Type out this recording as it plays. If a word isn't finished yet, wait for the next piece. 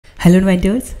Hello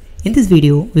inventors, in this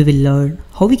video we will learn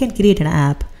how we can create an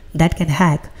app that can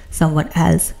hack someone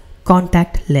else's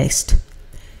contact list.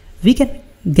 We can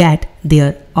get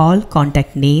their all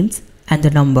contact names and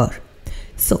the number.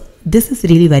 So this is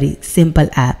really very simple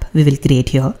app we will create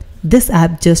here. This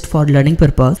app just for learning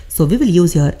purpose. So we will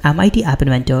use here MIT App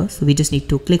Inventor. So we just need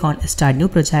to click on start new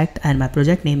project and my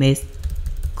project name is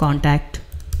contact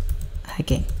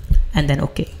hacking and then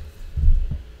OK.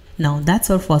 Now that's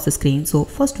our first screen. So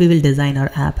first we will design our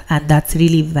app, and that's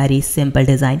really very simple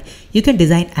design. You can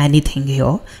design anything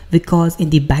here because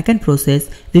in the backend process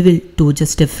we will do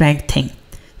just different thing.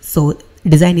 So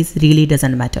design is really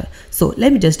doesn't matter. So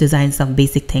let me just design some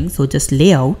basic things. So just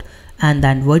layout and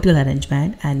then vertical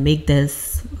arrangement and make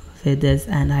this with this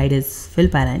and hide is fill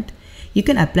parent. You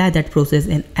can apply that process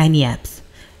in any apps.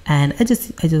 And I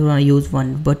just want to use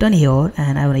one button here,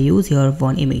 and I want to use here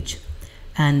one image.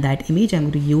 And that image I'm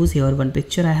going to use here one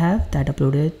picture I have that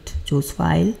uploaded, choose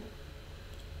file,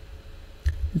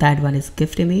 that one is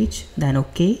gift image, then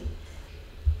okay,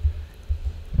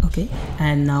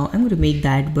 and now I'm going to make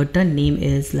that button name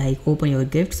is like open your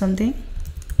gift something,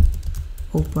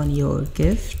 open your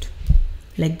gift,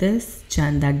 like this.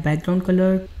 Change that background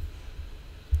color,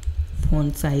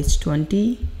 font size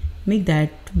 20, make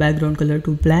that background color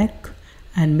to black,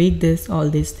 and make this all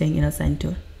this thing in a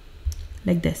center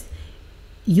like this.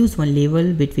 Use one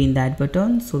label between that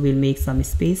button, so we'll make some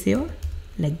space here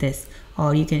like this,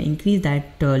 or you can increase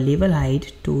that label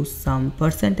height to some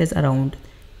percentage around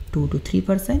 2 to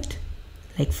 3%,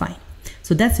 like fine.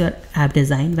 So that's your app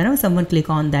design. Whenever someone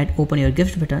click on that open your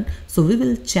gift button, so we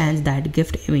will change that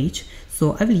gift image.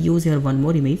 So I will use here one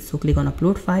more image. So click on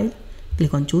upload file,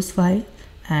 click on choose file,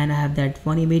 and I have that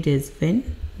one image is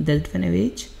that one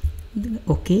image,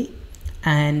 okay.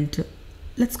 And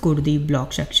let's go to the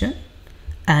block section.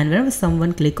 And whenever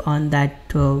someone click on that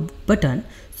button,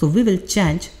 so we will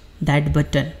change that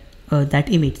button,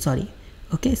 that image, sorry.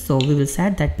 Okay, so we will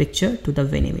set that picture to the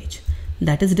win image.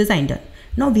 That is design done.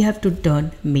 Now we have to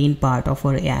turn main part of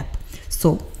our app.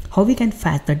 So how we can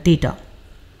fetch the data,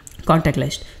 contact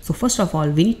list. So first of all,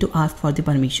 we need to ask for the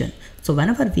permission. So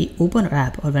whenever we open our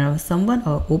app, or whenever someone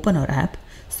open our app,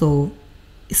 so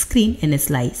screen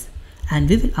initialize, and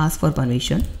we will ask for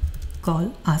permission.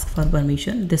 Call ask for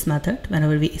permission, this method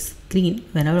whenever our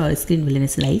screen will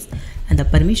initialize, and the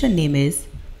permission name is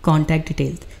contact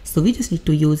details. So we just need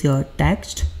to use your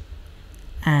text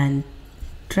and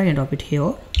drag and drop it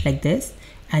here like this,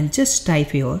 and just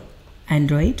type here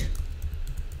Android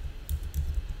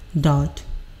dot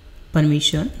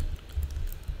permission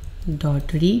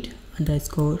dot read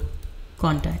underscore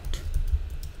contacts,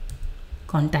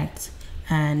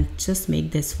 and just make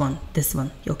this one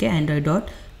okay, Android dot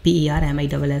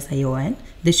permission,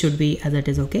 this should be as it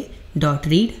is, okay, dot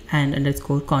read and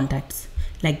underscore contacts,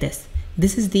 like this.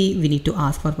 This is the we need to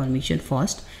ask for permission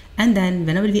first, and then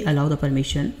whenever we allow the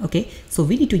permission, okay, so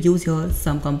we need to use here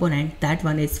some component. That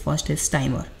one is first is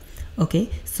timer. Okay,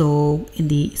 so in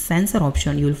the sensor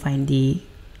option you will find the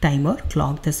timer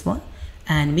clock, this one,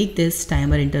 and make this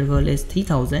timer interval is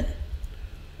 3000,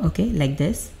 okay, like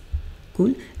this.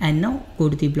 Cool. And now go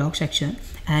to the block section,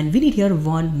 and we need here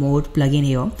one more plugin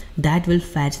here that will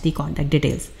fetch the contact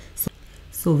details.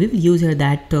 So we will use here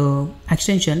that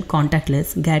extension contact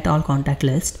list, get all contact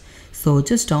list. So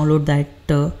just download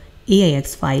that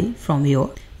AIX file from here.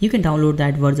 You can download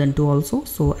that version 2 also.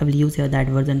 So I will use here that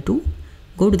version 2.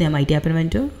 Go to the MIT App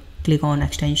Inventor, click on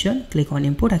extension, click on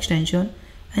import extension,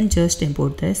 and just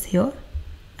import this here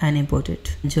and import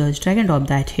it. Just drag and drop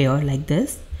that here like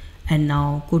this. And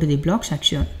now go to the block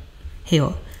section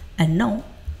here, and now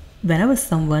whenever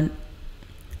someone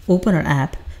open our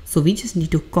app, so we just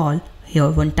need to call here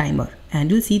one timer, and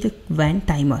you'll see the when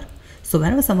timer. So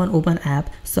whenever someone open app,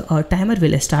 so our timer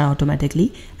will start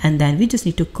automatically, and then we just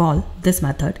need to call this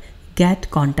method get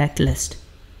contact list,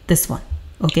 this one,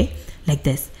 okay, like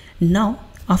this. Now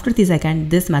after 3 seconds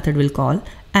this method will call,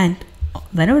 and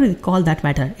whenever we call that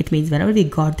method, it means whenever we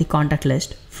got the contact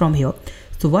list from here.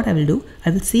 So what I will do, I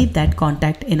will save that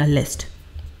contact in a list.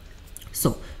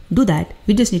 So do that,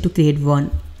 we just need to create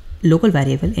one local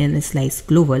variable initialize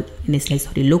global,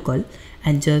 local,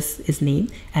 and just its name,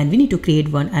 and we need to create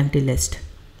one empty list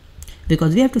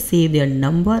because we have to save their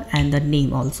number and the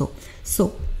name also.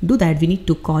 So do that, we need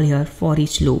to call here for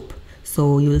each loop.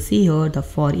 So you will see here the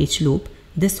for each loop,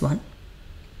 this one,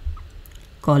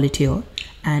 call it here,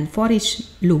 and for each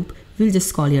loop we'll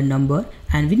just call your number,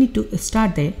 and we need to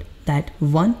start that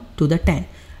 1 to the 10.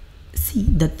 See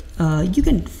that you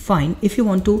can find if you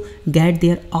want to get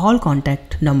their all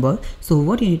contact number. So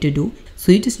what you need to do,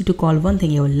 so you just need to call one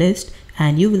thing your list,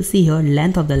 and you will see here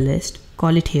length of the list,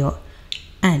 call it here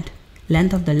and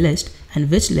length of the list, and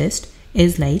which list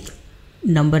is like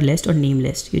number list or name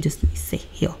list, you just say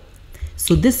here.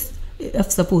 So this,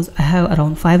 if suppose I have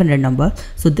around 500 number,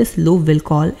 so this loop will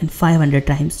call in 500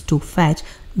 times to fetch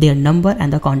their number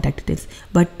and the contact details.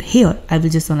 But here I will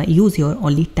just wanna use here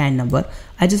only 10 number.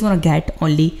 I just wanna get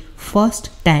only first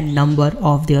 10 number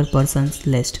of their person's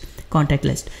list, contact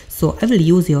list. So I will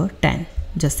use here 10,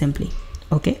 just simply,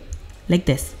 okay, like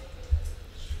this.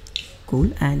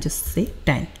 Cool, and just say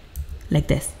 10 like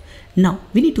this. Now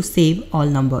we need to save all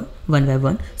number one by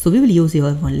one. So we will use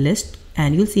here one list,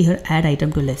 and you'll see here add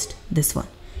item to list, this one.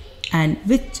 And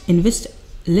in which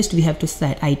list we have to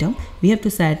set item, we have to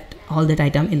set all that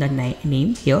item in the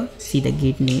name here. See the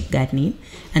get name,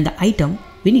 and the item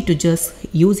we need to just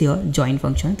use here join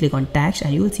function. Click on tags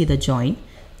and you will see the join.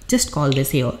 Just call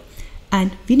this here,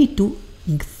 and we need to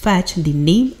fetch the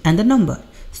name and the number.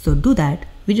 So do that,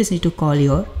 we just need to call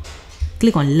here,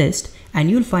 click on list, and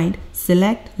you'll find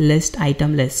select list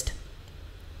item list.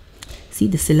 See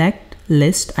the select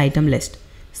list item list.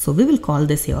 So we will call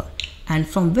this here, and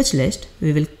from which list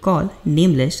we will call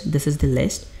name list. This is the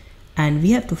list, and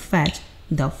we have to fetch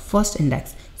the first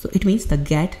index. So it means the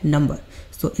get number.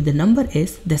 So the number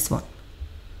is this one.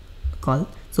 Call.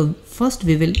 So first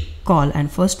we will call,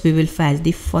 and first we will fetch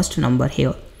the first number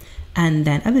here, and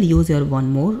then I will use here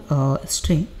one more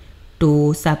string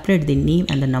to separate the name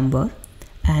and the number,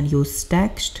 and use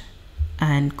text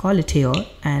and call it here,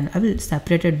 and I will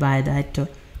separate it by that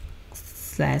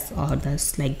slash or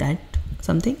that's like that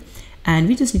something, and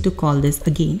we just need to call this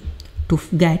again to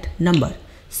get number.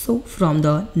 So from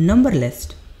the number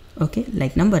list, okay,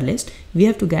 like number list, we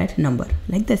have to get number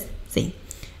like this, same.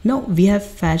 Now we have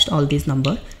fetched all these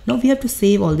number. Now we have to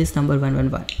save all this number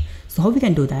one. So how we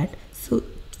can do that? So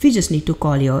we just need to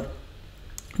call here,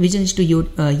 we just need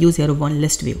to use here one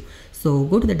list view. So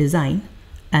go to the design,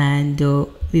 and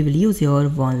we will use your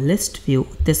one list view,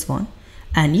 this one,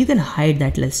 and you can hide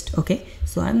that list. Okay,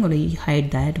 so I'm going to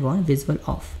hide that one, visible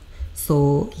off,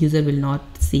 so user will not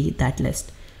see that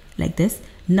list like this.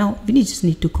 Now we just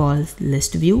need to call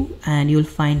list view, and you'll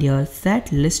find here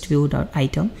set list view dot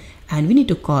item, and we need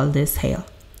to call this here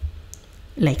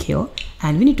like here,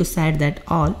 and we need to set that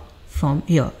all from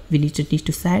here. We need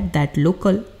to set that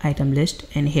local item list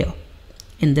in here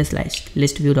in this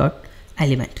list view dot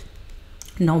element.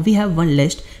 Now we have one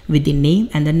list with the name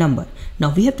and the number.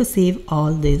 Now we have to save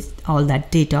all that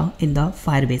data in the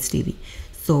Firebase DB.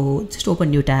 So just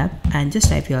open new tab and just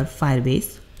type your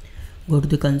Firebase. Go to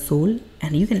the console,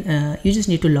 and you can you just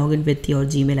need to log in with your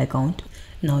Gmail account.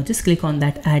 Now just click on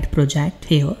that add project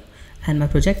here, and my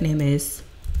project name is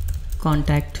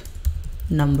contact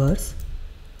numbers,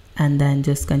 and then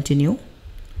just continue,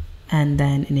 and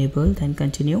then enable, then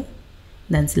continue,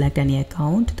 then select any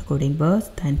account, the coding bus,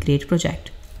 then create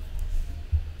project.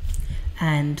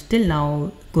 And till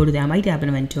now, go to the MIT App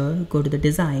Inventor, go to the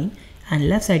design, and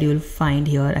left side you will find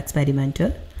here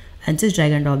experimental, and just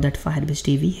drag and drop that Firebase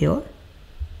DB here.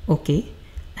 Okay,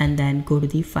 and then go to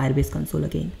the Firebase console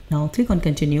again. Now click on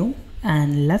continue,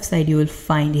 and left side you will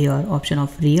find here option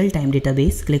of real-time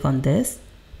database. Click on this,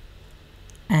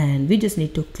 and we just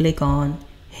need to click on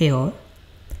here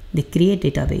the create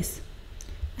database,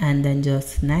 and then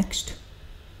just next,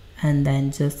 and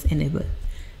then just enable.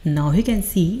 Now you can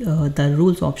see the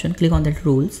rules option. Click on that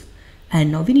rules,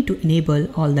 and now we need to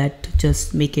enable all that.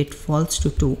 Just make it false to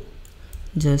true,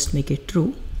 just make it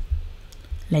true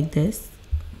like this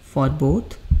for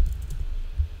both,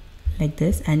 like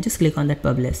this, and just click on that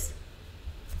publish.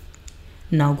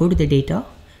 Now go to the data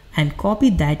and copy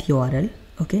that URL.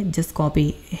 Okay, just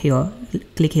copy here,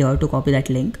 click here to copy that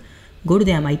link. Go to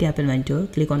the MIT App Inventor,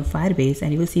 click on Firebase,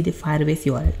 and you will see the Firebase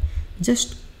URL.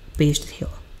 Just paste here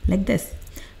like this.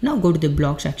 Now go to the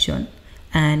blog section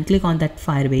and click on that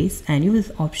Firebase, and you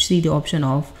will see the option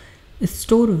of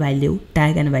store value,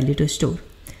 tag and value to store.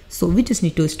 So we just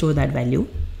need to store that value.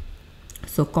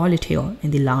 So call it here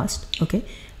in the last, okay,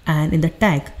 and in the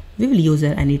tag we will use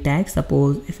here any tag.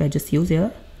 Suppose if I just use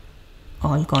here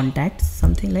all contacts,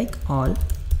 something like all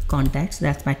contacts,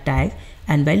 that's my tag,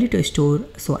 and value to store.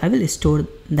 So I will store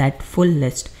that full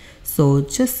list. So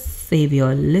just save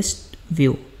your list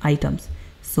view items.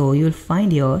 So you will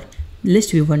find your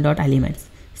list view one.elements.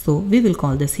 So we will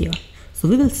call this here. So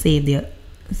we will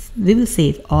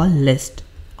save all list,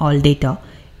 all data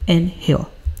in here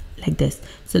like this.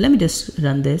 So let me just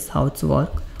run this, how it's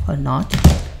work or not.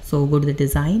 So go to the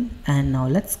design, and now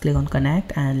let's click on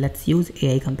connect, and let's use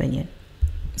AI companion.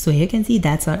 So here you can see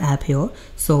that's our app here.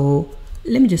 So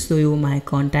let me just show you my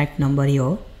contact number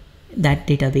here, that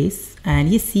database,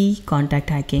 and you see contact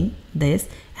hacking this,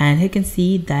 and you can see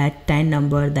that 10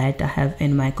 number that I have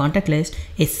in my contact list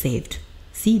is saved.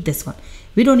 See this one.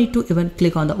 We don't need to even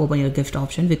click on the open your gift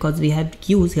option because we have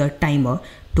used here timer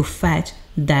to fetch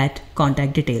that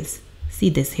contact details. See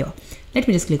this here. Let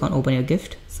me just click on open your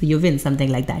gift. So you win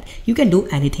something like that. You can do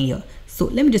anything here. So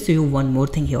let me just show you one more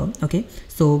thing here. Okay,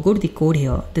 so go to the code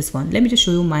here, this one. Let me just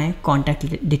show you my contact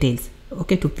details,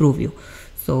 okay, to prove you.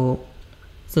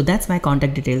 So that's my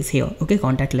contact details here, okay,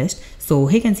 contact list. So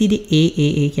here you can see the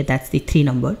AAA here, that's the 3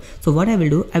 number. So what I will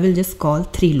do, I will just call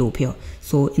 3 loop here.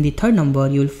 So in the third number,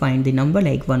 you will find the number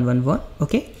like 111,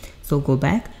 okay. So go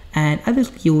back and I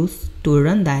will use to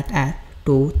run that app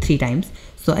to 3 times.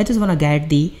 So I just want to get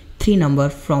the 3 number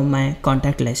from my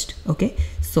contact list, okay.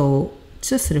 So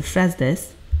just refresh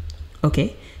this,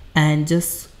 okay, and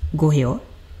just go here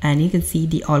and you can see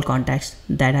the all contacts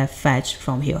that I've fetched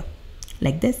from here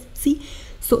like this. See,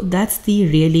 so that's the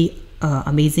really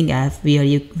amazing app where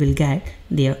you will get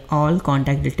their all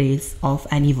contact details of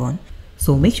anyone.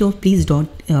 So make sure please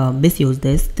don't misuse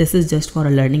this. This is just for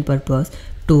a learning purpose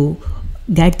to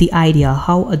get the idea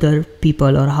how other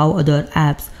people or how other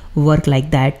apps work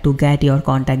like that to get your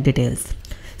contact details.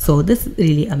 So this is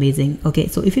really amazing. Okay,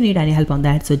 so if you need any help on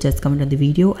that, so just comment on the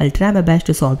video. I'll try my best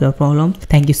to solve your problem.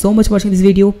 Thank you so much for watching this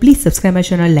video. Please subscribe my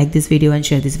channel, like this video and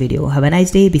share this video. Have a nice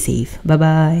day. Be safe. Bye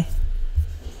bye.